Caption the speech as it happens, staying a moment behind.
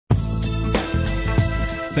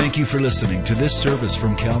Thank you for listening to this service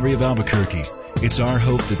from Calvary of Albuquerque. It's our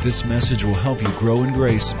hope that this message will help you grow in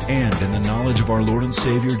grace and in the knowledge of our Lord and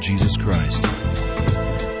Savior, Jesus Christ.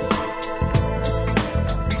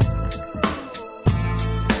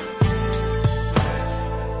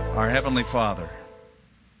 Our Heavenly Father,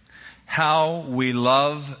 how we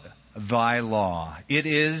love Thy law. It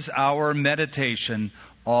is our meditation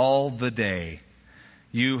all the day.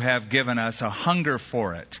 You have given us a hunger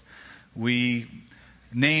for it. We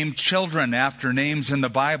name children after names in the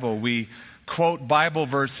Bible. We quote Bible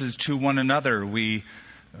verses to one another. We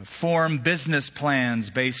form business plans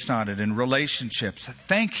based on it and relationships.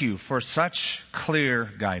 Thank you for such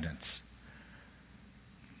clear guidance.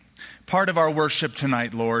 Part of our worship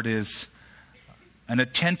tonight, Lord, is an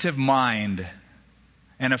attentive mind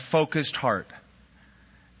and a focused heart.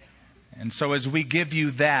 And so as we give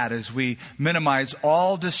you that, as we minimize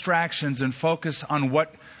all distractions and focus on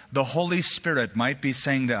what the Holy Spirit might be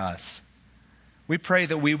saying to us, we pray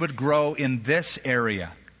that we would grow in this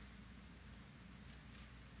area.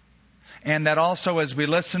 And that also as we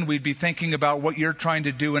listen, we'd be thinking about what you're trying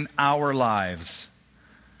to do in our lives.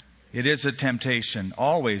 It is a temptation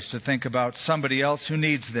always to think about somebody else who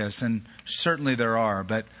needs this, and certainly there are,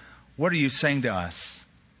 but what are you saying to us?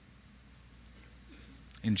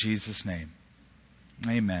 In Jesus' name,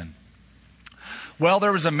 amen. Well,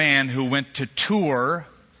 there was a man who went to tour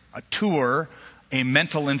a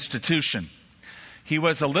mental institution. He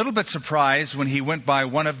was a little bit surprised when he went by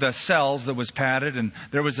one of the cells that was padded, and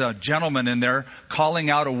there was a gentleman in there calling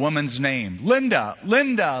out a woman's name. Linda,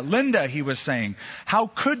 Linda, Linda, he was saying. How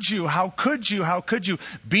could you, how could you, how could you?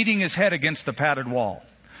 Beating his head against the padded wall.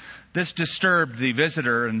 This disturbed the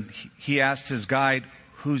visitor, and he asked his guide,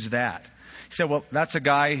 who's that? He said, well, that's a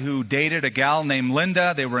guy who dated a gal named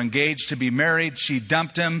Linda. They were engaged to be married. She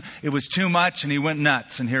dumped him. It was too much, and he went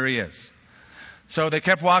nuts, and here he is. So they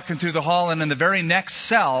kept walking through the hall, and in the very next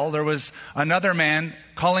cell, there was another man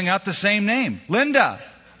calling out the same name. Linda,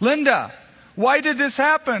 Linda, why did this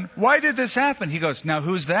happen? Why did this happen? He goes, now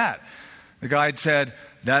who's that? The guide said,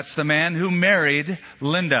 that's the man who married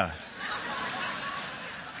Linda.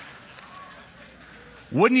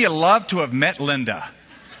 Wouldn't you love to have met Linda?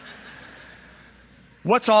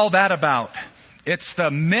 What's all that about? It's the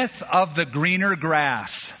myth of the greener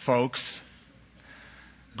grass, folks.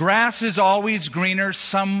 Grass is always greener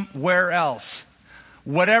somewhere else.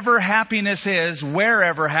 Whatever happiness is,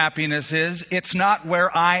 wherever happiness is, it's not where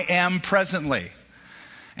I am presently.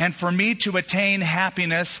 And for me to attain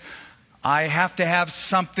happiness, I have to have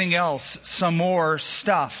something else, some more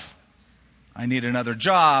stuff. I need another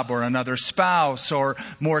job or another spouse or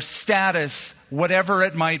more status, whatever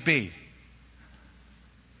it might be.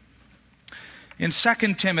 In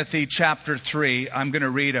 2 Timothy chapter 3, I'm going to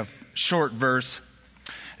read a short verse.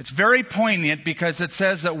 It's very poignant because it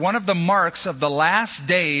says that one of the marks of the last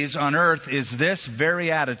days on earth is this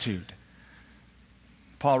very attitude.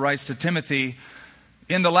 Paul writes to Timothy,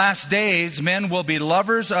 in the last days, men will be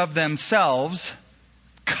lovers of themselves,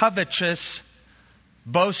 covetous,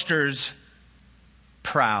 boasters,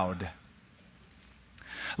 proud.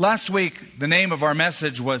 Last week, the name of our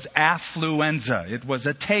message was Affluenza. It was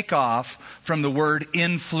a takeoff from the word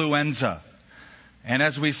influenza. And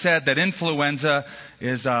as we said, that influenza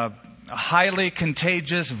is a highly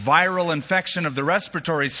contagious viral infection of the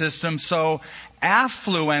respiratory system. So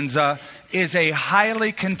affluenza is a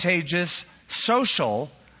highly contagious social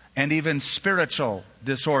and even spiritual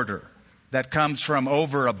disorder that comes from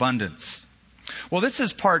overabundance. Well, this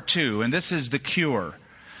is part 2, and this is the cure.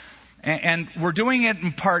 And we're doing it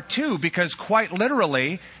in part 2 because quite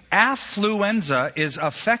literally, affluenza is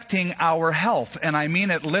affecting our health, and I mean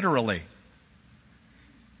it literally.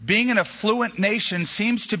 Being an affluent nation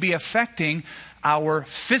seems to be affecting our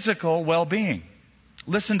physical well-being.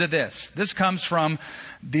 Listen to this. This comes from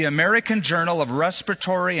the American Journal of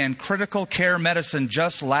Respiratory and Critical Care Medicine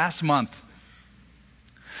just last month.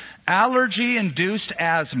 Allergy-induced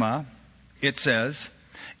asthma, it says,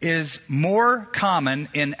 is more common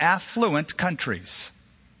in affluent countries.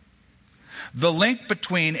 The link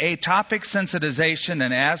between atopic sensitization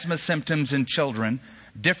and asthma symptoms in children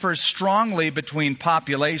differs strongly between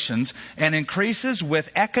populations and increases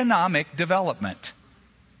with economic development.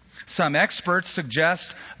 Some experts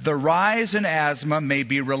suggest the rise in asthma may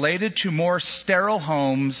be related to more sterile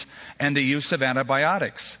homes and the use of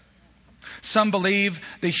antibiotics. Some believe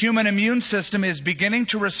the human immune system is beginning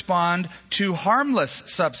to respond to harmless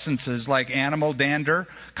substances like animal dander,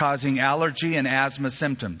 causing allergy and asthma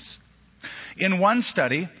symptoms. In one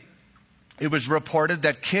study, it was reported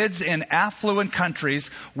that kids in affluent countries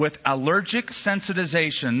with allergic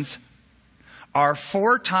sensitizations are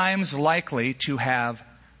 4 times likely to have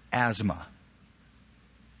asthma.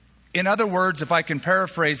 In other words, if I can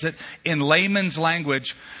paraphrase it in layman's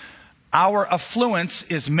language, our affluence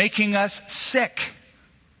is making us sick.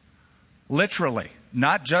 Literally,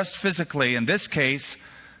 not just physically in this case,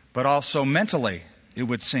 but also mentally, it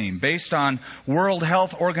would seem. Based on World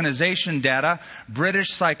Health Organization data,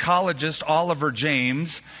 British psychologist Oliver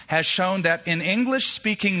James has shown that in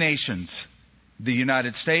English-speaking nations, the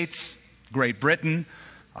United States, Great Britain,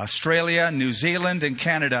 Australia, New Zealand, and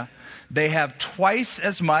Canada, they have twice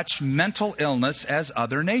as much mental illness as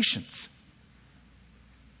other nations.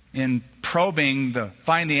 In probing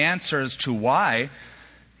find the answers to why,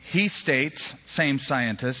 he states, same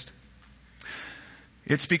scientist,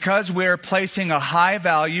 it's because we're placing a high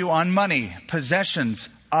value on money, possessions,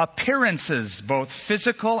 appearances, both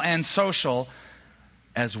physical and social,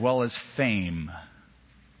 as well as fame.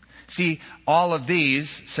 See, all of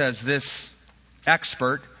these, says this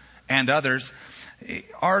expert and others,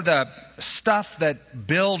 are the stuff that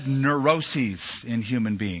build neuroses in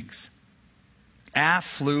human beings.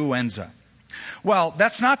 Affluenza. Well,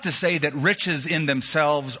 that's not to say that riches in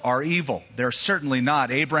themselves are evil. They're certainly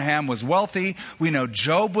not. Abraham was wealthy. We know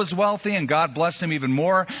Job was wealthy, and God blessed him even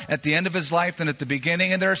more at the end of his life than at the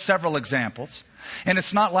beginning. And there are several examples. And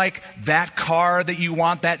it's not like that car that you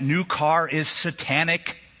want, that new car, is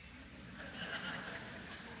satanic.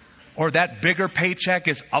 Or that bigger paycheck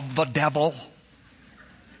is of the devil.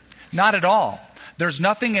 Not at all. There's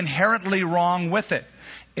nothing inherently wrong with it.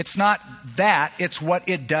 It's not that, it's what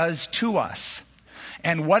it does to us.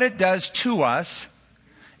 And what it does to us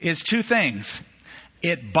is two things.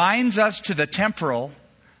 It binds us to the temporal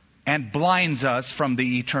and blinds us from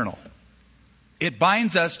the eternal. It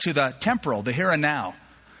binds us to the temporal, the here and now,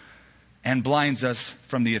 and blinds us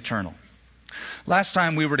from the eternal. Last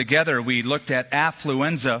time we were together, we looked at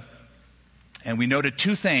affluenza, and we noted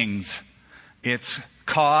two things. Its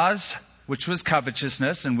cause, which was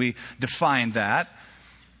covetousness, and we defined that.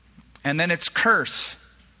 And then its curse.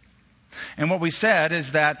 And what we said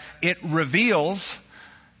is that it reveals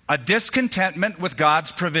a discontentment with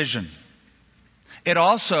God's provision. It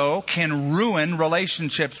also can ruin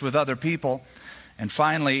relationships with other people. And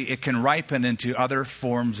finally, it can ripen into other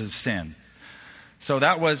forms of sin. So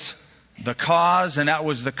that was the cause and that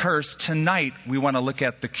was the curse. Tonight, we want to look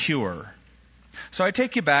at the cure. So I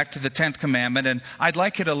take you back to the 10th commandment, and I'd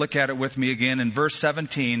like you to look at it with me again in verse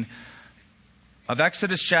 17 of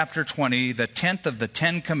Exodus chapter 20, the 10th of the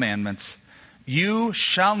 10 commandments. You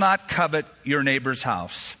shall not covet your neighbor's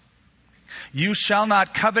house. You shall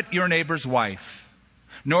not covet your neighbor's wife,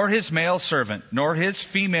 nor his male servant, nor his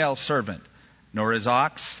female servant, nor his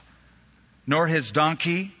ox, nor his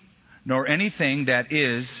donkey, nor anything that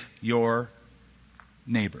is your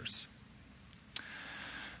neighbor's.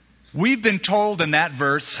 We've been told in that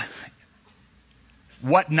verse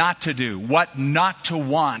what not to do, what not to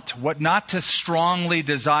want, what not to strongly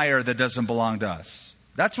desire that doesn't belong to us.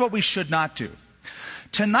 That's what we should not do.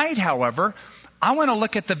 Tonight, however, I want to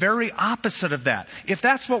look at the very opposite of that. If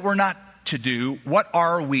that's what we're not to do, what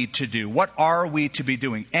are we to do? What are we to be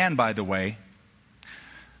doing? And by the way,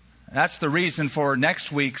 that's the reason for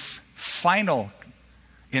next week's final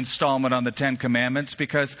installment on the 10 Commandments,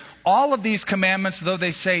 because all of these commandments, though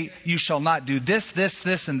they say you shall not do this, this,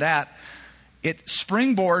 this, and that, it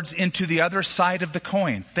springboards into the other side of the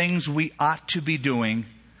coin, things we ought to be doing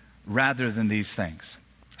rather than these things.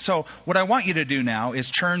 So what I want you to do now is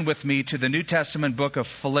turn with me to the New Testament book of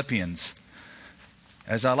Philippians.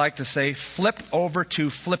 As I like to say, flip over to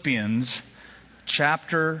Philippians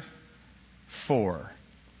chapter 4.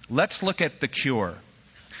 Let's look at the cure.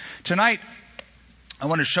 Tonight, I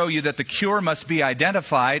want to show you that the cure must be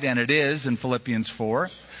identified, and it is in Philippians 4.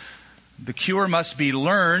 The cure must be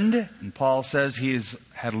learned, and Paul says he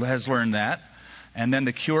has learned that. And then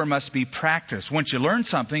the cure must be practiced. Once you learn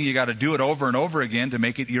something, you got to do it over and over again to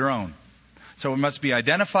make it your own. So it must be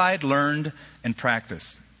identified, learned, and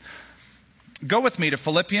practiced. Go with me to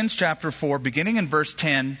Philippians chapter 4, beginning in verse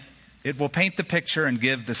 10. It will paint the picture and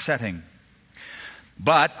give the setting.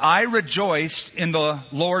 But I rejoiced in the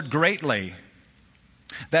Lord greatly,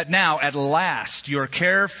 that now at last your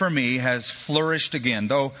care for me has flourished again,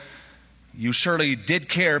 though you surely did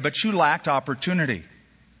care, but you lacked opportunity.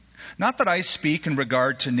 Not that I speak in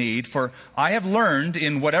regard to need, for I have learned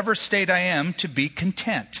in whatever state I am to be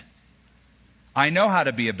content. I know how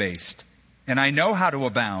to be abased, and I know how to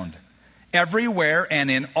abound. Everywhere and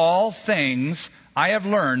in all things I have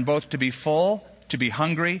learned both to be full, to be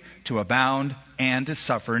hungry, to abound, and to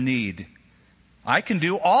suffer need. I can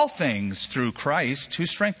do all things through Christ who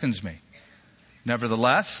strengthens me.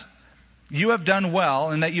 Nevertheless, you have done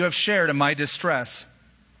well in that you have shared in my distress.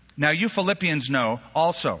 Now you Philippians know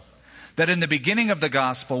also that in the beginning of the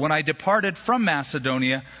gospel, when I departed from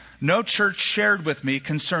Macedonia, no church shared with me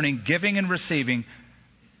concerning giving and receiving,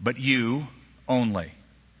 but you only.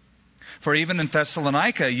 For even in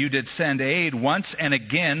Thessalonica you did send aid once and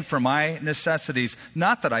again for my necessities.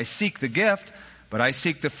 Not that I seek the gift, but I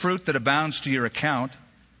seek the fruit that abounds to your account.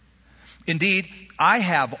 Indeed, I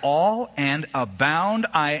have all and abound.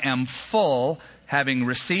 I am full, having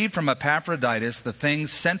received from Epaphroditus the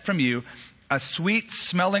things sent from you, a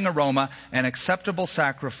sweet-smelling aroma, an acceptable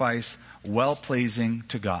sacrifice, well-pleasing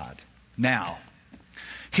to God. Now,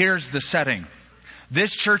 here's the setting.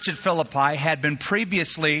 This church at Philippi had been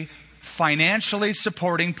previously financially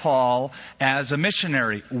supporting Paul as a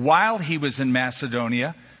missionary while he was in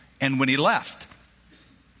Macedonia and when he left.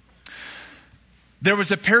 There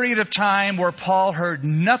was a period of time where Paul heard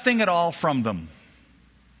nothing at all from them.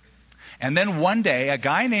 And then one day, a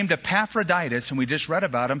guy named Epaphroditus, and we just read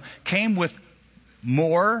about him, came with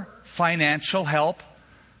more financial help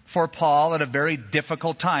for Paul at a very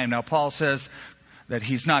difficult time. Now, Paul says that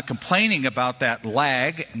he's not complaining about that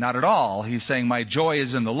lag, not at all. He's saying, my joy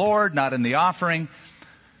is in the Lord, not in the offering.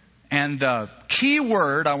 And the key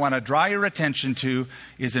word I want to draw your attention to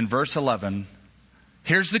is in verse 11.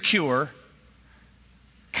 Here's the cure.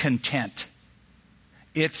 Content.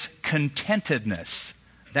 It's contentedness.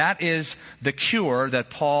 That is the cure that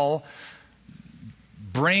Paul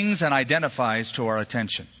brings and identifies to our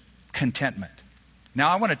attention. Contentment.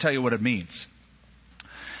 Now I want to tell you what it means.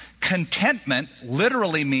 Contentment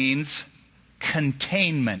literally means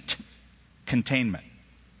containment. Containment.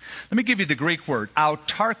 Let me give you the Greek word,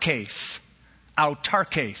 autarkes.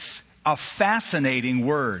 Autarkes. A fascinating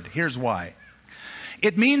word. Here's why.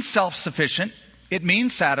 It means self-sufficient. It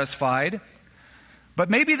means satisfied. But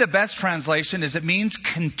maybe the best translation is it means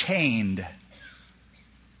contained.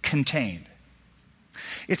 Contained.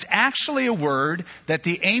 It's actually a word that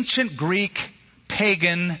the ancient Greek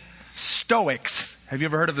pagan Stoics, have you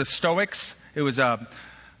ever heard of the Stoics? It was a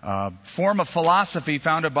form of philosophy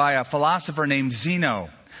founded by a philosopher named Zeno.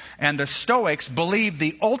 And the Stoics believed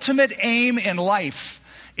the ultimate aim in life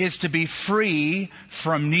is to be free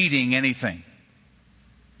from needing anything.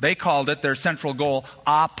 They called it, their central goal,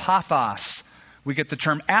 apathos. We get the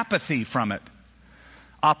term apathy from it.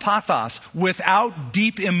 Apathos, without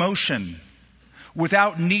deep emotion,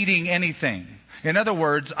 without needing anything. In other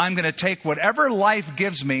words, I'm going to take whatever life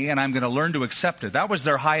gives me and I'm going to learn to accept it. That was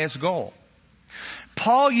their highest goal.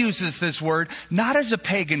 Paul uses this word not as a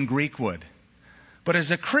pagan Greek would, but as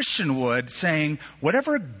a Christian would, saying,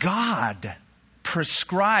 whatever God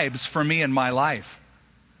prescribes for me in my life,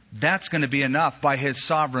 that's going to be enough by His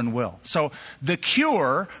sovereign will. So the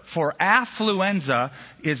cure for affluenza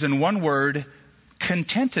is in one word,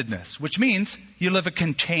 contentedness, which means you live a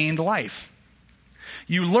contained life.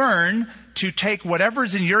 You learn to take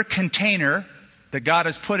whatever's in your container that God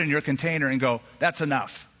has put in your container and go, that's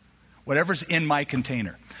enough. Whatever's in my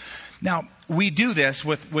container. Now, we do this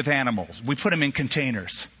with animals. We put them in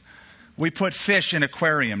containers. We put fish in an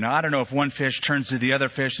aquarium. Now, I don't know if one fish turns to the other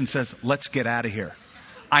fish and says, let's get out of here.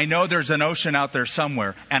 I know there's an ocean out there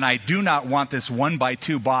somewhere, and I do not want this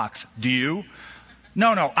 1x2 box. Do you?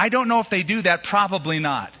 No, I don't know if they do that. Probably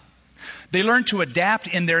not. They learn to adapt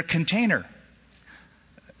in their container.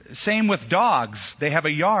 Same with dogs. They have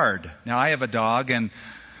a yard. Now, I have a dog, and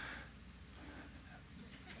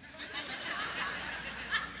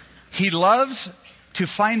he loves to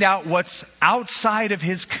find out what's outside of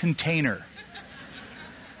his container.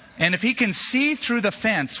 And if he can see through the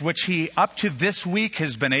fence, which he up to this week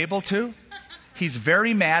has been able to, he's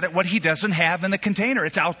very mad at what he doesn't have in the container.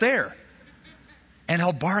 It's out there. And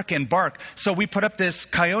he'll bark and bark. So we put up this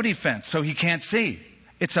coyote fence so he can't see.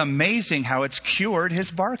 It's amazing how it's cured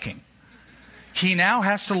his barking. He now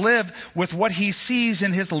has to live with what he sees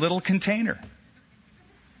in his little container.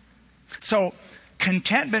 So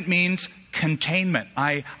contentment means containment.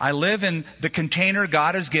 I live in the container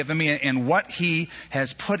God has given me, and what He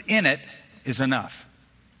has put in it is enough.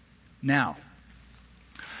 Now,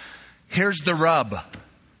 here's the rub.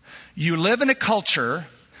 You live in a culture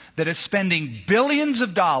that is spending billions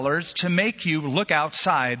of dollars to make you look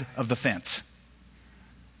outside of the fence.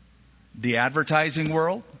 The advertising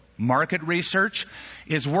world, market research,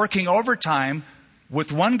 is working overtime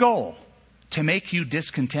with one goal: to make you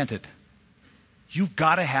discontented. You've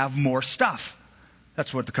got to have more stuff.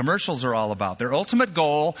 That's what the commercials are all about. Their ultimate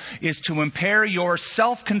goal is to impair your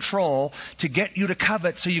self-control to get you to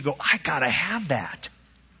covet, so you go, I got to have that.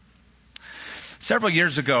 Several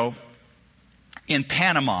years ago in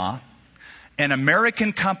Panama, an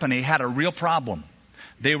American company had a real problem.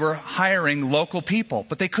 They were hiring local people,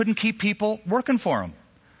 but they couldn't keep people working for them.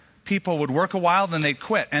 People would work a while, then they'd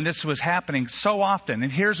quit. And this was happening so often.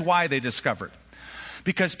 And here's why they discovered.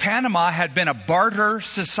 Because Panama had been a barter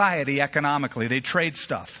society economically. They trade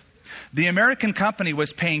stuff. The American company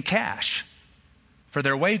was paying cash for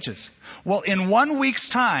their wages. Well, in 1 week's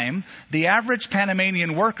time, the average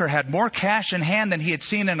Panamanian worker had more cash in hand than he had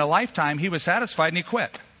seen in a lifetime. He was satisfied and he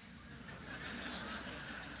quit.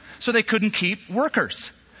 So they couldn't keep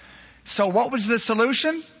workers. So what was the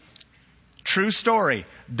solution? True story.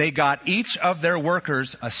 They got each of their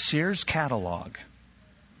workers a Sears catalog.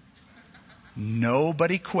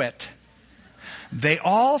 Nobody quit. They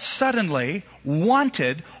all suddenly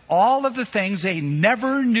wanted all of the things they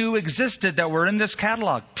never knew existed that were in this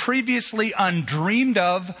catalog. Previously undreamed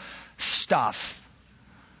of stuff.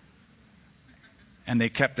 And they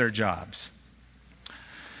kept their jobs.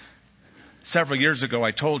 Several years ago,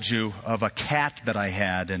 I told you of a cat that I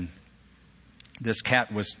had, and this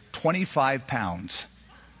cat was 25 pounds.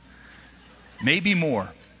 Maybe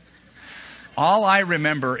more. All I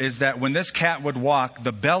remember is that when this cat would walk,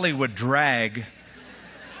 the belly would drag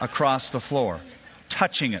across the floor,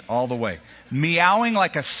 touching it all the way, meowing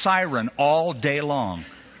like a siren all day long,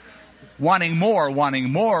 wanting more,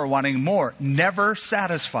 wanting more, wanting more, never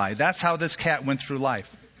satisfied. That's how this cat went through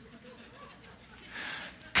life.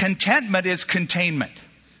 Contentment is containment.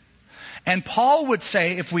 And Paul would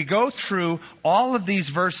say, if we go through all of these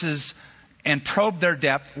verses and probe their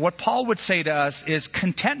depth, what Paul would say to us is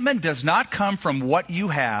contentment does not come from what you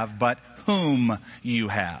have, but whom you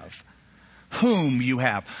have. Whom you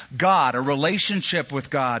have. God, a relationship with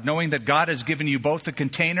God, knowing that God has given you both the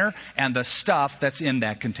container and the stuff that's in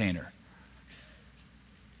that container.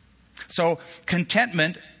 So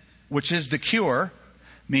contentment, which is the cure,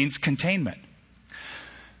 means containment.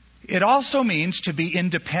 It also means to be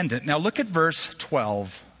independent. Now look at verse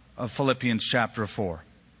 12 of Philippians chapter 4.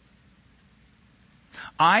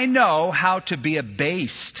 I know how to be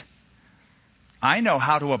abased. I know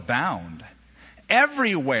how to abound.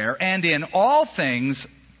 Everywhere and in all things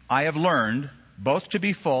I have learned both to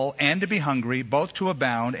be full and to be hungry, both to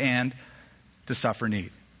abound and to suffer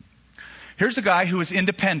need. Here's a guy who is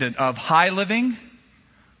independent of high living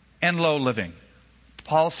and low living.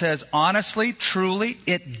 Paul says, honestly, truly,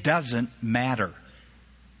 it doesn't matter.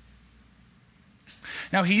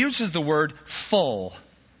 Now, he uses the word full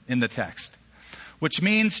in the text, which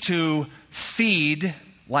means to feed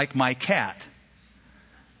like my cat.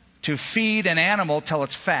 To feed an animal till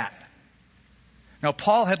it's fat. Now,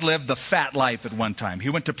 Paul had lived the fat life at one time. He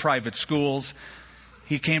went to private schools.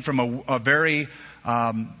 He came from a very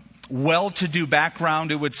well-to-do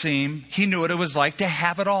background, it would seem. He knew what it was like to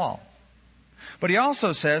have it all. But he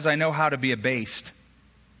also says, I know how to be abased.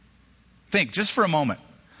 Think, just for a moment.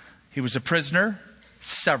 He was a prisoner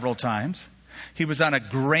several times. He was on a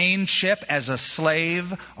grain ship as a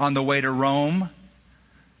slave on the way to Rome.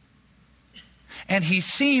 And he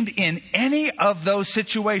seemed in any of those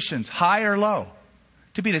situations, high or low,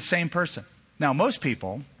 to be the same person. Now, most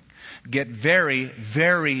people get very,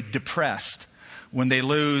 very depressed when they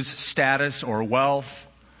lose status or wealth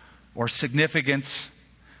or significance.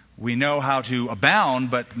 We know how to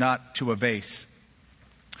abound, but not to abase.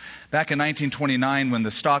 Back in 1929, when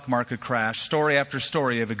the stock market crashed, story after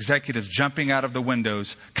story of executives jumping out of the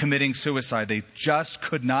windows, committing suicide. They just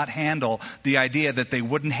could not handle the idea that they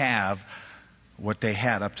wouldn't have what they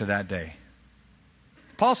had up to that day.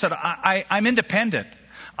 Paul said, I'm independent.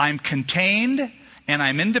 I'm contained and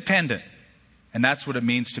I'm independent. And that's what it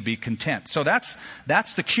means to be content. So that's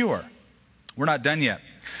the cure. We're not done yet.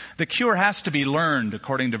 The cure has to be learned,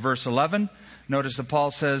 according to verse 11. Notice that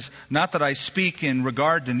Paul says, not that I speak in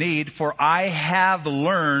regard to need, for I have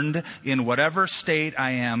learned in whatever state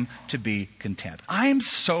I am to be content. I'm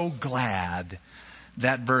so glad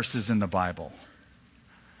that verse is in the Bible.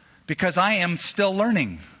 Because I am still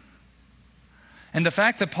learning. And the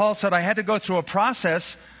fact that Paul said I had to go through a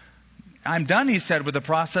process, I'm done, he said, with the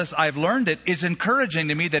process, I've learned it, is encouraging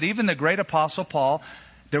to me that even the great apostle Paul,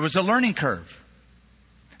 there was a learning curve.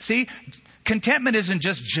 See, contentment isn't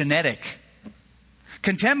just genetic.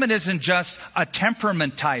 Contentment isn't just a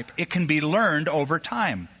temperament type. It can be learned over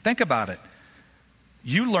time. Think about it.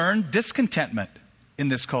 You learned discontentment in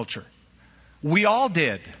this culture. We all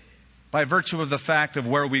did, by virtue of the fact of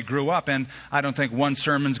where we grew up. And I don't think one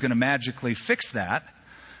sermon's going to magically fix that.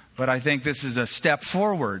 But I think this is a step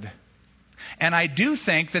forward. And I do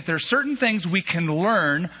think that there are certain things we can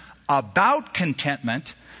learn about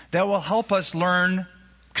contentment that will help us learn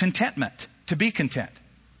contentment, to be content.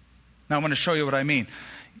 Now I want to show you what I mean.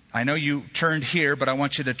 I know you turned here, but I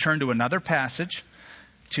want you to turn to another passage,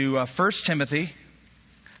 to 1 Timothy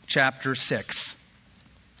chapter 6.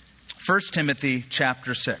 1 Timothy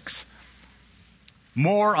chapter 6.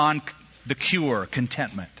 More on the cure,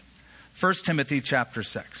 contentment. 1 Timothy chapter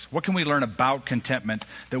 6. What can we learn about contentment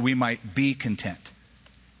that we might be content?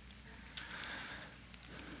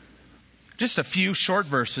 Just a few short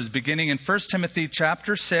verses beginning in 1 Timothy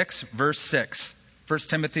chapter 6, verse 6. 1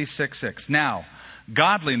 Timothy 6:6. Now,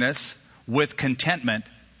 godliness with contentment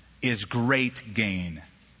is great gain.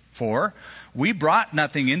 For we brought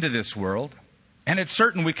nothing into this world, and it's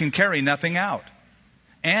certain we can carry nothing out.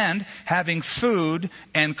 And having food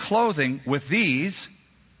and clothing, with these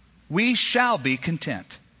we shall be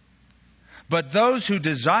content. But those who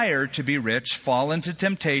desire to be rich fall into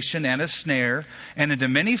temptation and a snare, and into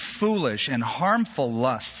many foolish and harmful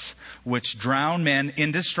lusts, which drown men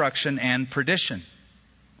in destruction and perdition.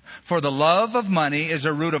 For the love of money is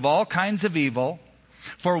a root of all kinds of evil,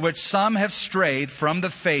 for which some have strayed from the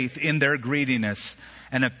faith in their greediness,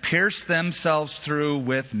 and have pierced themselves through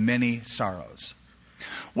with many sorrows.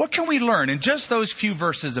 What can we learn in just those few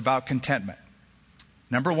verses about contentment?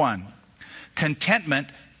 Number one, contentment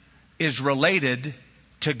is related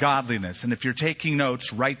to godliness. And if you're taking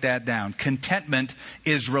notes, write that down. Contentment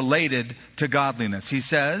is related to godliness. He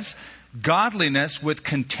says, godliness with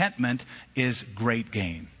contentment is great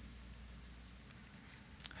gain.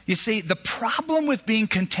 You see, the problem with being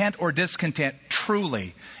content or discontent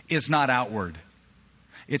truly is not outward.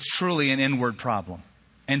 It's truly an inward problem.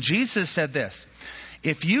 And Jesus said this,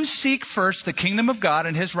 if you seek first the kingdom of God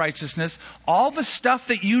and His righteousness, all the stuff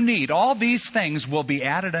that you need, all these things will be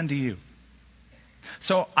added unto you.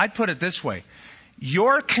 So I'd put it this way.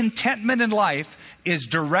 Your contentment in life is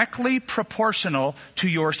directly proportional to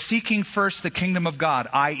your seeking first the kingdom of God,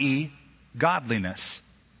 i.e., godliness.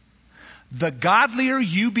 The godlier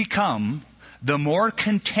you become, the more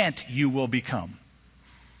content you will become.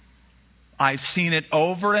 I've seen it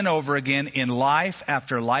over and over again in life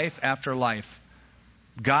after life after life.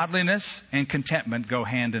 Godliness and contentment go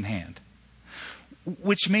hand in hand.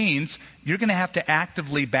 Which means you're going to have to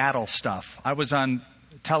actively battle stuff. I was on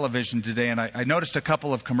television today and I noticed a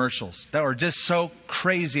couple of commercials that were just so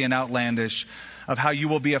crazy and outlandish of how you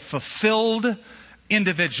will be a fulfilled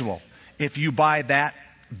individual if you buy that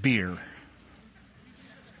beer.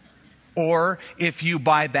 Or if you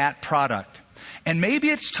buy that product. And maybe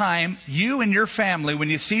it's time you and your family, when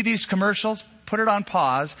you see these commercials, put it on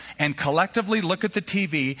pause and collectively look at the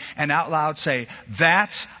TV and out loud say,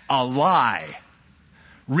 that's a lie.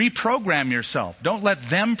 Reprogram yourself. Don't let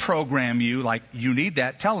them program you like you need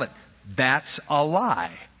that. Tell it, that's a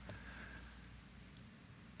lie.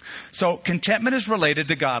 So contentment is related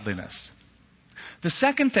to godliness. The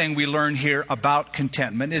second thing we learn here about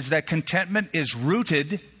contentment is that contentment is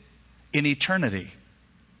rooted in eternity.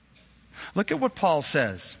 Look at what Paul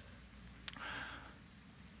says.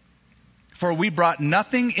 For we brought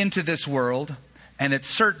nothing into this world, and it's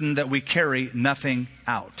certain that we carry nothing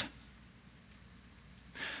out.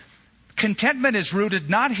 Contentment is rooted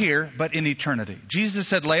not here, but in eternity. Jesus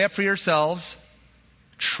said, lay up for yourselves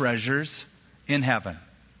treasures in heaven.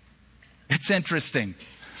 It's interesting.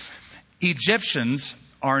 Egyptians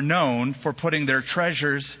are known for putting their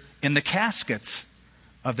treasures in the caskets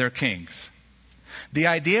of their kings. The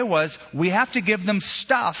idea was we have to give them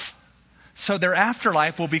stuff so their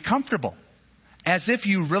afterlife will be comfortable, as if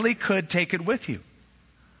you really could take it with you.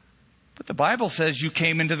 But the Bible says you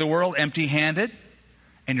came into the world empty-handed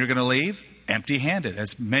and you're going to leave empty-handed.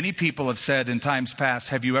 As many people have said in times past,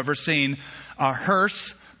 have you ever seen a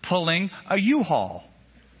hearse pulling a U-Haul?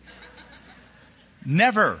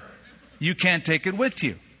 Never. You can't take it with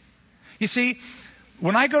you. You see,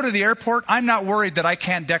 when I go to the airport, I'm not worried that I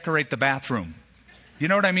can't decorate the bathroom. You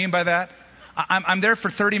know what I mean by that? I'm there for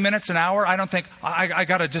 30 minutes, an hour. I don't think, I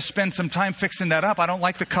got to just spend some time fixing that up. I don't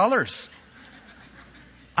like the colors.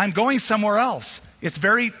 I'm going somewhere else. It's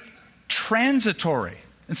very transitory.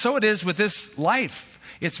 And so it is with this life.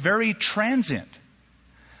 It's very transient.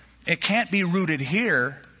 It can't be rooted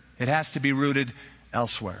here. It has to be rooted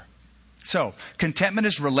elsewhere. So, contentment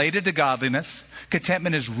is related to godliness.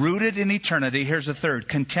 Contentment is rooted in eternity. Here's a third.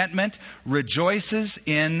 Contentment rejoices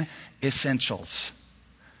in essentials.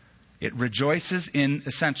 It rejoices in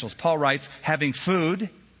essentials. Paul writes, having food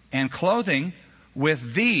and clothing,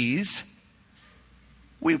 with these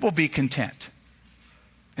we will be content.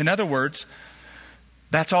 In other words,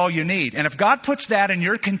 that's all you need. And if God puts that in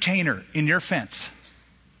your container, in your fence,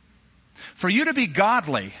 for you to be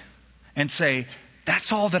godly and say,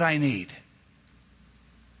 that's all that I need,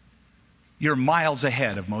 you're miles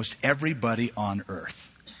ahead of most everybody on earth.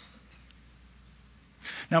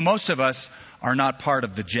 Now, most of us are not part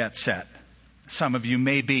of the jet set. Some of you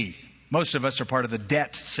may be. Most of us are part of the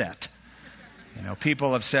debt set.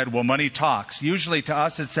 People have said, well, money talks. Usually to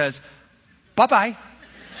us it says, bye-bye.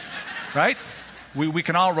 Right? We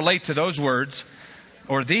can all relate to those words.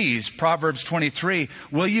 Or these, Proverbs 23,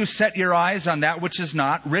 will you set your eyes on that which is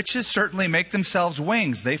not? Riches certainly make themselves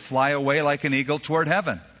wings. They fly away like an eagle toward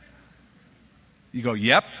heaven. You go,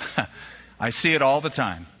 yep, I see it all the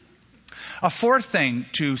time. A fourth thing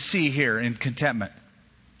to see here in contentment.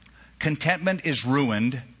 Contentment is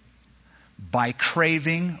ruined by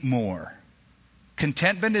craving more.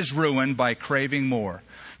 Contentment is ruined by craving more.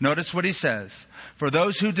 Notice what he says. For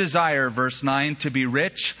those who desire, verse 9, to be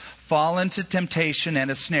rich, fall into temptation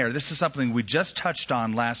and a snare. This is something we just touched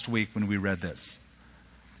on last week when we read this.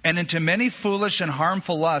 And into many foolish and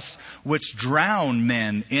harmful lusts, which drown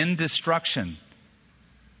men in destruction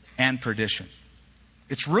and perdition.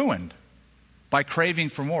 It's ruined by craving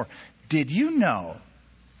for more. Did you know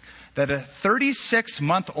that a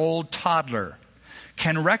 36-month-old toddler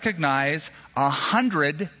can recognize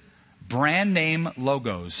 100 brand name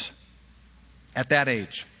logos at that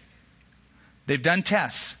age? They've done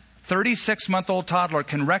tests. 36-month-old toddler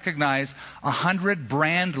can recognize 100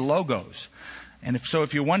 brand logos. And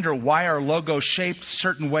if you wonder why are logos shaped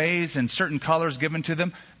certain ways and certain colors given to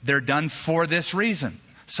them, they're done for this reason,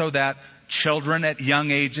 so that children at young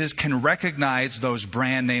ages can recognize those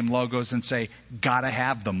brand name logos and say, gotta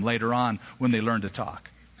have them later on when they learn to talk.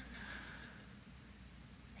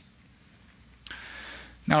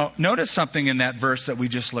 Now, notice something in that verse that we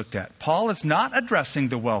just looked at. Paul is not addressing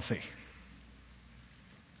the wealthy.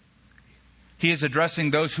 He is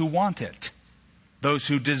addressing those who want it, those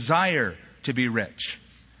who desire to be rich.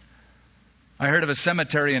 I heard of a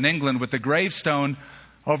cemetery in England with a gravestone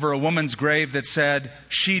over a woman's grave that said,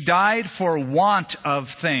 she died for want of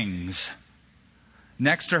things.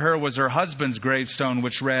 Next to her was her husband's gravestone,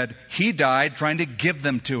 which read, he died trying to give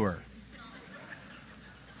them to her.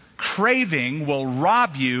 Craving will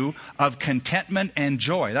rob you of contentment and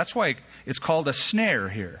joy. That's why it's called a snare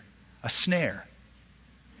here. A snare.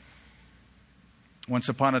 Once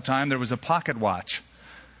upon a time, there was a pocket watch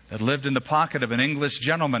that lived in the pocket of an English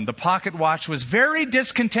gentleman. The pocket watch was very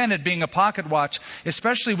discontented being a pocket watch,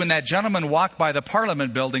 especially when that gentleman walked by the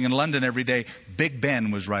Parliament building in London every day. Big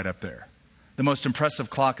Ben was right up there, the most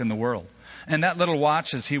impressive clock in the world. And that little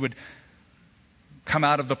watch, as he would come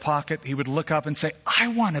out of the pocket, he would look up and say, I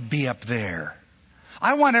want to be up there.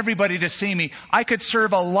 I want everybody to see me. I could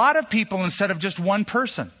serve a lot of people instead of just one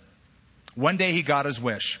person. One day he got his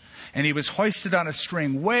wish, and he was hoisted on a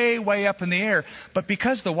string way, way up in the air. But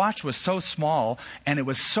because the watch was so small and it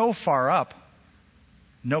was so far up,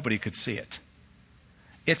 nobody could see it.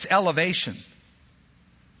 Its elevation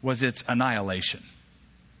was its annihilation.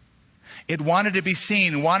 It wanted to be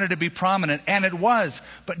seen, wanted to be prominent, and it was,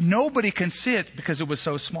 but nobody can see it because it was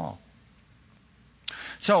so small.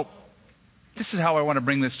 So, this is how I want to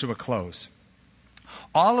bring this to a close.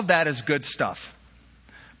 All of that is good stuff.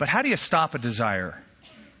 But how do you stop a desire?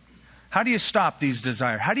 How do you stop these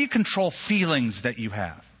desires? How do you control feelings that you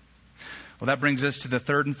have? Well, that brings us to the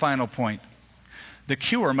third and final point. The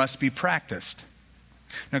cure must be practiced.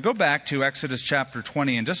 Now go back to Exodus chapter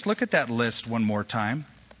 20 and just look at that list one more time.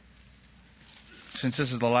 Since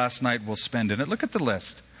this is the last night we'll spend in it, look at the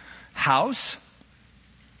list. House,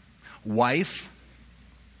 wife,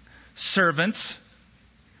 servants,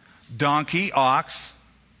 donkey, ox,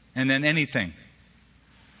 and then anything.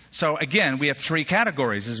 So again, we have three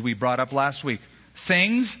categories as we brought up last week.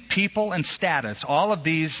 Things, people, and status. All of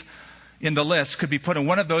these in the list could be put in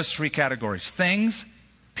one of those three categories. Things,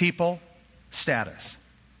 people, status.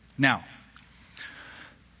 Now,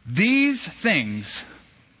 these things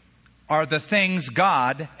are the things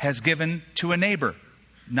God has given to a neighbor,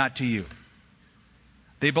 not to you.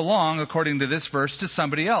 They belong, according to this verse, to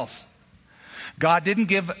somebody else. God didn't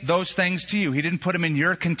give those things to you. He didn't put them in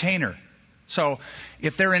your container. So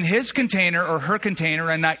if they're in his container or her container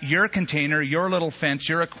and not your container, your little fence,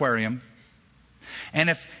 your aquarium, and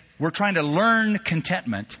if we're trying to learn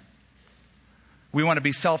contentment, we want to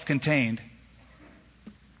be self-contained,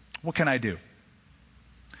 what can I do?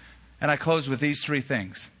 And I close with these three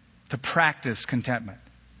things to practice contentment.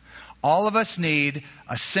 All of us need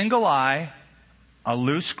a single eye, a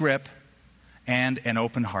loose grip, and an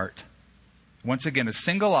open heart. Once again, a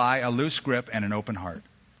single eye, a loose grip, and an open heart.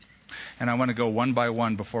 And I want to go one by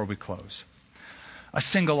one before we close. A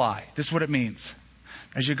single eye. This is what it means.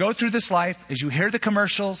 As you go through this life, as you hear the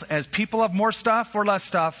commercials, as people have more stuff or less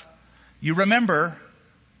stuff, you remember,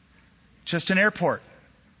 just an airport.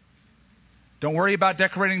 Don't worry about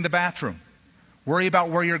decorating the bathroom. Worry about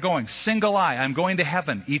where you're going. Single eye. I'm going to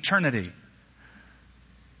heaven, eternity.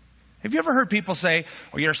 Have you ever heard people say,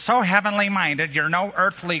 "Oh, you're so heavenly minded, you're no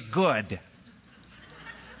earthly good"?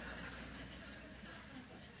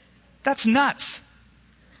 That's nuts.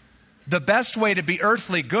 The best way to be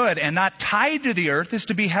earthly good and not tied to the earth is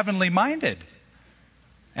to be heavenly minded.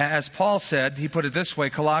 As Paul said, he put it this way,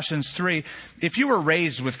 Colossians 3, if you were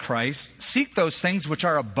raised with Christ, seek those things which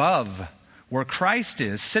are above, where Christ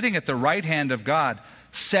is, sitting at the right hand of God.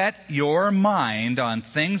 Set your mind on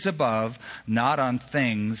things above, not on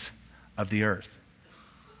things of the earth.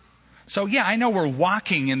 So yeah, I know we're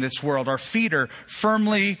walking in this world. Our feet are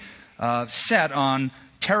firmly set on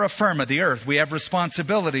terra firma, the earth. We have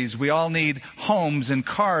responsibilities. We all need homes and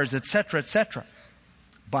cars, etc., etc.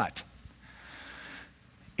 But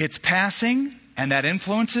it's passing, and that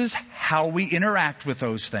influences how we interact with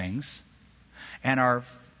those things. And our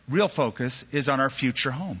real focus is on our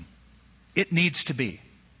future home. It needs to be.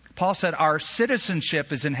 Paul said our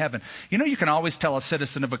citizenship is in heaven. You know, you can always tell a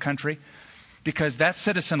citizen of a country because that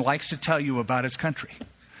citizen likes to tell you about his country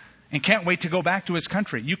and can't wait to go back to his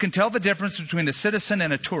country. You can tell the difference between a citizen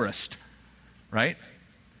and a tourist, right?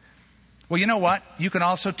 Well, you know what? You can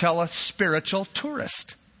also tell a spiritual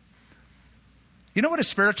tourist. You know what a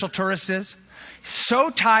spiritual tourist is? So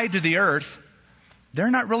tied to the earth,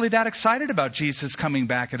 they're not really that excited about Jesus coming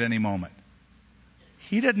back at any moment.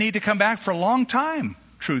 He didn't need to come back for a long time,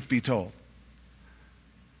 truth be told,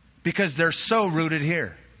 because they're so rooted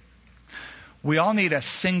here. We all need a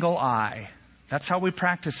single eye. That's how we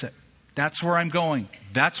practice it. That's where I'm going.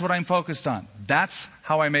 That's what I'm focused on. That's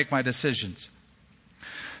how I make my decisions.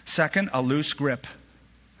 Second, a loose grip.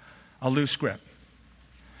 A loose grip.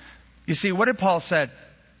 You see, what did Paul say?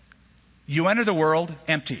 You enter the world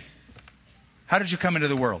empty. How did you come into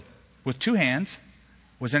the world? With two hands.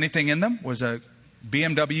 Was anything in them? Was a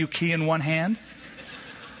BMW key in one hand?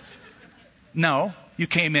 No, you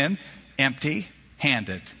came in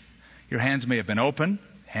empty-handed. Your hands may have been open,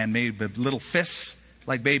 hand may have been little fists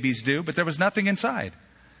like babies do, but there was nothing inside.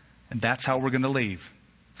 And that's how we're going to leave.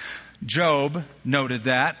 Job noted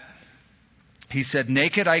that. He said,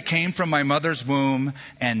 naked I came from my mother's womb,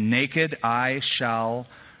 and naked I shall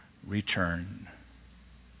return.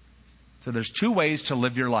 So there's two ways to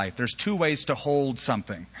live your life. There's two ways to hold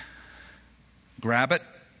something. Grab it,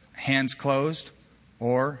 hands closed,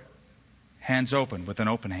 or hands open with an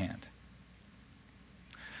open hand.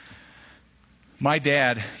 My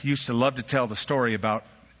dad used to love to tell the story about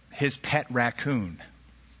his pet raccoon.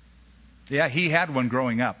 Yeah, he had one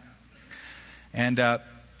growing up. And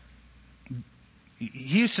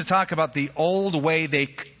he used to talk about the old way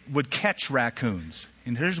they would catch raccoons.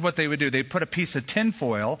 And here's what they would do. They'd put a piece of tin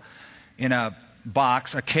foil in a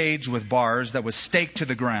box, a cage with bars that was staked to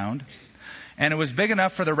the ground. And it was big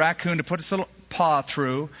enough for the raccoon to put its little paw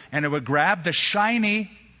through, and it would grab the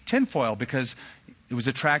shiny tinfoil because it was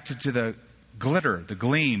attracted to the glitter, the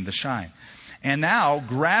gleam, the shine. And now,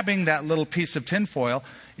 grabbing that little piece of tinfoil,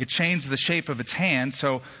 it changed the shape of its hand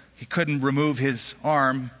so he couldn't remove his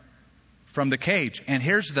arm from the cage. And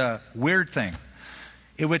here's the weird thing.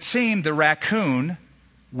 It would seem the raccoon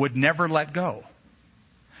would never let go.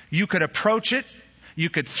 You could approach it, you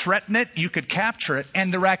could threaten it, you could capture it,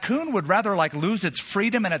 and the raccoon would rather like lose its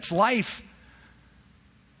freedom and its life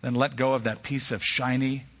than let go of that piece of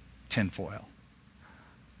shiny tinfoil.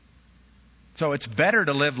 So it's better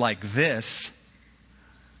to live like this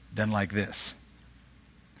than like this.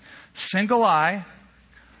 Single eye,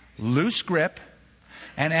 loose grip,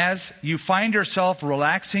 and as you find yourself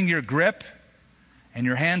relaxing your grip and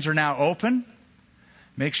your hands are now open,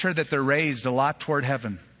 make sure that they're raised a lot toward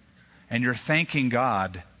heaven. And you're thanking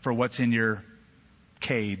God for what's in your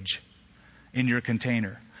cage, in your container.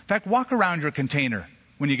 In fact, walk around your container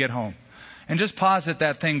when you get home. And just pause at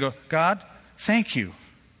that thing, go, God, thank you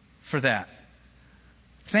for that.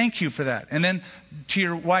 Thank you for that. And then to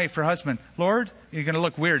your wife or husband, Lord, you're going to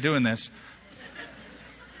look weird doing this.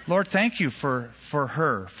 Lord, thank you for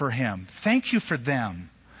her, for him. Thank you for them.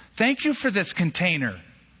 Thank you for this container.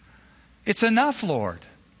 It's enough, Lord.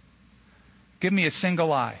 Give me a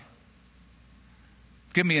single eye.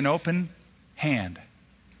 Give me an open hand.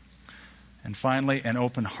 And finally, an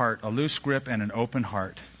open heart, a loose grip and an open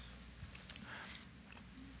heart.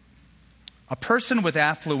 A person with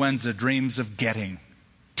affluenza dreams of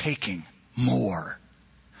taking more.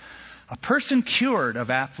 A person cured of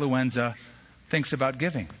affluenza thinks about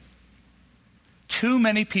giving. Too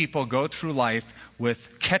many people go through life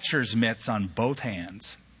with catcher's mitts on both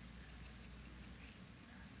hands.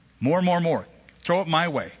 More. Throw it my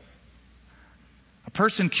way. A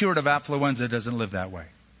person cured of affluenza doesn't live that way.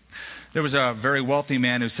 There was a very wealthy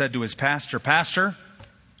man who said to his pastor, Pastor,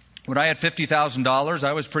 when I had $50,000,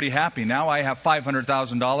 I was pretty happy. Now I have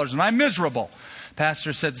 $500,000 and I'm miserable.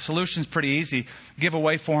 Pastor said, the solution's pretty easy. Give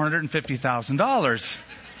away $450,000.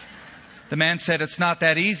 The man said, it's not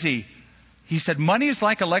that easy. He said, money is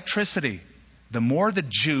like electricity. The more the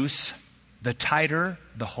juice, the tighter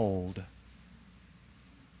the hold.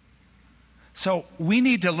 So we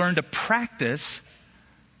need to learn to practice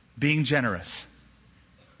being generous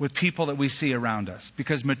with people that we see around us,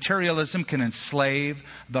 because materialism can enslave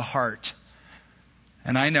the heart.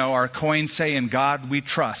 And I know our coins say, in God we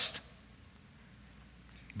trust.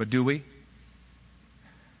 But do we?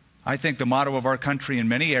 I think the motto of our country in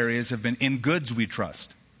many areas have been, in goods we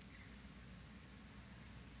trust.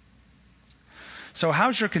 So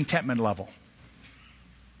how's your contentment level?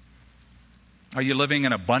 Are you living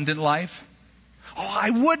an abundant life? Oh,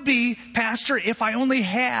 I would be, Pastor, if I only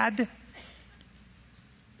had.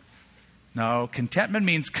 No, contentment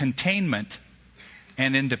means containment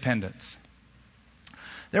and independence.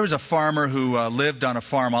 There was a farmer who lived on a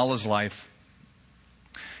farm all his life.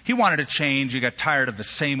 He wanted to change. He got tired of the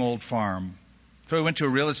same old farm. So he went to a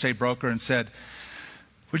real estate broker and said,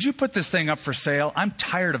 would you put this thing up for sale? I'm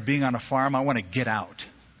tired of being on a farm. I want to get out.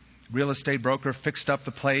 Real estate broker fixed up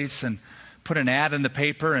the place and put an ad in the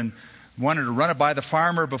paper and wanted to run it by the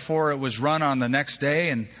farmer before it was run on the next day.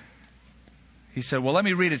 And he said, well, let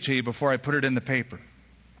me read it to you before I put it in the paper.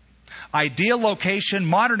 Ideal location,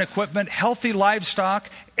 modern equipment, healthy livestock,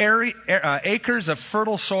 acres of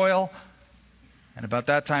fertile soil. And about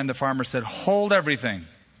that time, the farmer said, hold everything.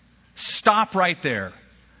 Stop right there.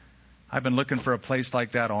 I've been looking for a place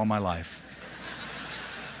like that all my life.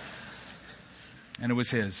 And it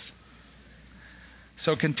was his.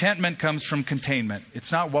 So contentment comes from containment.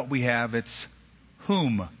 It's not what we have, it's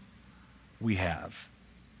whom we have.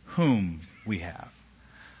 Whom we have.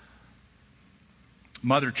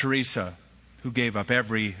 Mother Teresa, who gave up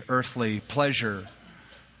every earthly pleasure,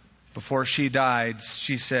 before she died,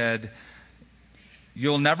 she said,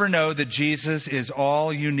 you'll never know that Jesus is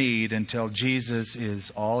all you need until Jesus is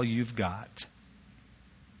all you've got.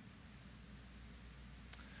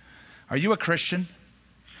 Are you a Christian?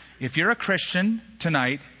 If you're a Christian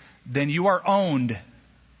tonight, then you are owned.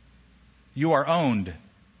 You are owned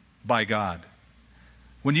by God.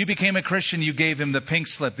 When you became a Christian, you gave Him the pink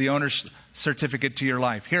slip, the owner's certificate to your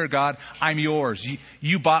life. Here, God, I'm yours.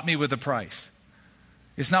 You bought me with a price.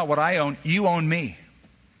 It's not what I own. You own me.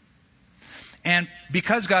 And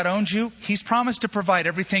because God owns you, He's promised to provide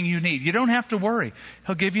everything you need. You don't have to worry.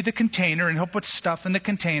 He'll give you the container and He'll put stuff in the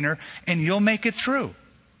container and you'll make it through.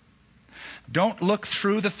 Don't look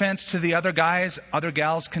through the fence to the other guys, other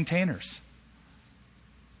gals' containers.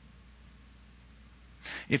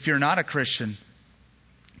 If you're not a Christian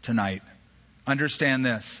tonight, understand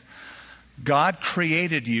this. God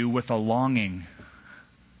created you with a longing.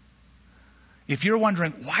 If you're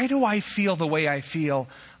wondering, why do I feel the way I feel?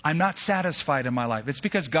 I'm not satisfied in my life. It's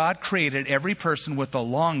because God created every person with a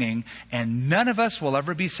longing, and none of us will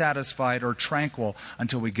ever be satisfied or tranquil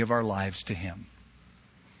until we give our lives to Him.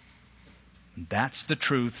 That's the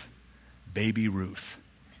truth, baby Ruth.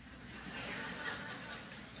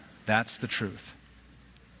 That's the truth.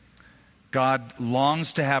 God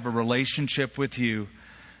longs to have a relationship with you.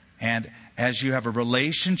 And as you have a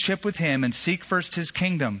relationship with Him and seek first His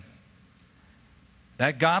kingdom,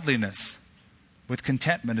 that godliness with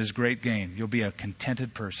contentment is great gain. You'll be a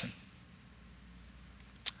contented person.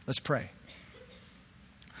 Let's pray.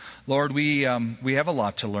 Lord, we have a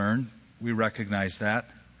lot to learn. We recognize that.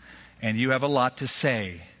 And you have a lot to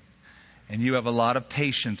say. And you have a lot of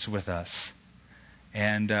patience with us.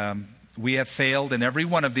 And we have failed in every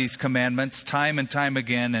one of these commandments time and time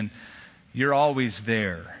again. And you're always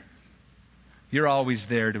there. You're always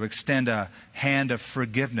there to extend a hand of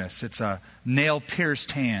forgiveness. It's a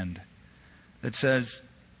nail-pierced hand that says,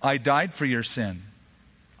 I died for your sin.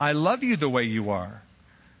 I love you the way you are.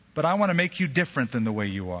 But I want to make you different than the way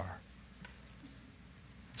you are.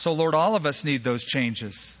 So, Lord, all of us need those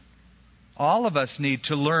changes. All of us need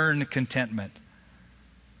to learn contentment.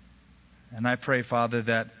 And I pray, Father,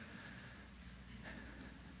 that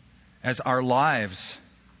as our lives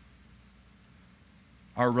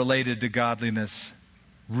are related to godliness,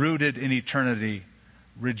 rooted in eternity,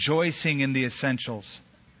 rejoicing in the essentials,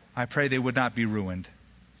 I pray they would not be ruined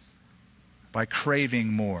by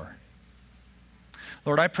craving more.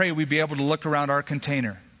 Lord, I pray we'd be able to look around our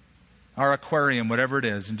container, our aquarium, whatever it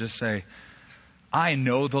is, and just say, I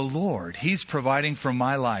know the Lord. He's providing for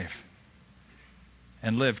my life.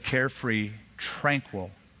 And live carefree,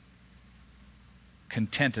 tranquil,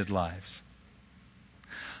 contented lives.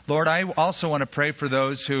 Lord, I also want to pray for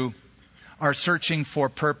those who are searching for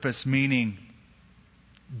purpose, meaning,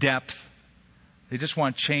 depth. They just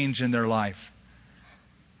want change in their life.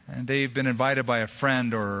 And they've been invited by a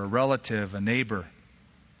friend or a relative, a neighbor.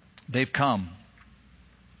 They've come.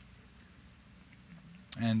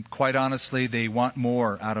 And quite honestly, they want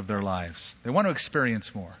more out of their lives. They want to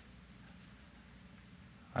experience more.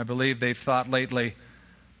 I believe they've thought lately,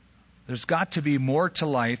 there's got to be more to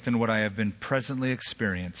life than what I have been presently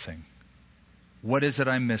experiencing. What is it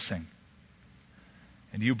I'm missing?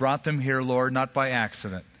 And you brought them here, Lord, not by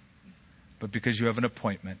accident, but because you have an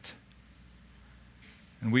appointment.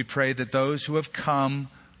 And we pray that those who have come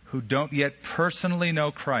who don't yet personally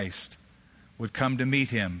know Christ would come to meet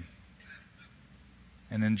Him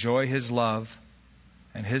and enjoy His love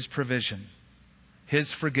and His provision,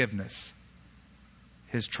 His forgiveness,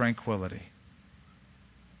 His tranquility.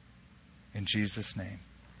 In Jesus' name,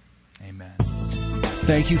 amen.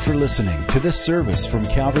 Thank you for listening to this service from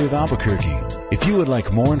Calvary of Albuquerque. If you would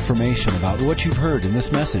like more information about what you've heard in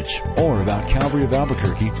this message or about Calvary of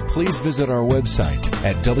Albuquerque, please visit our website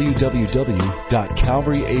at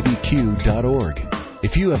www.calvaryabq.org.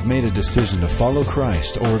 If you have made a decision to follow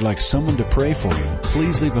Christ or would like someone to pray for you,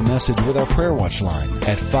 please leave a message with our Prayer Watch line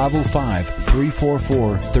at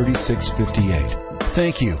 505-344-3658.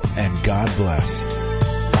 Thank you, and God bless.